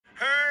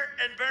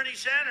and Bernie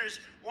Sanders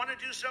want to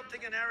do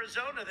something in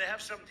Arizona. They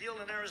have some deal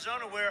in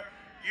Arizona where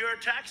your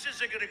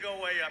taxes are going to go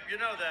way up. You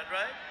know that,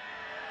 right?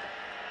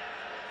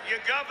 Your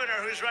governor,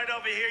 who's right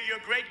over here, your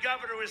great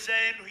governor, was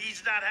saying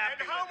he's not happy.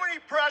 And how many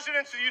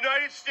presidents of the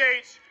United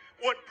States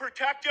would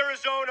protect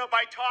Arizona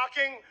by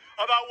talking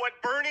about what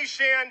Bernie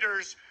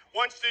Sanders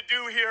wants to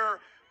do here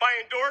by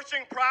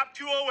endorsing Prop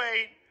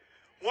 208,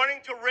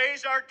 wanting to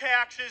raise our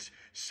taxes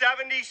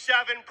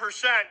 77%?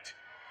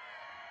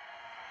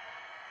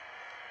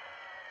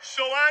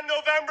 So on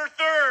November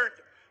 3rd,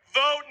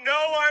 vote no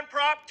on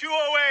Prop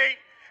 208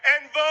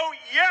 and vote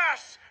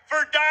yes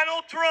for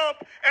Donald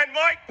Trump and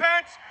Mike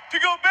Pence to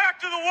go back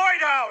to the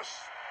White House.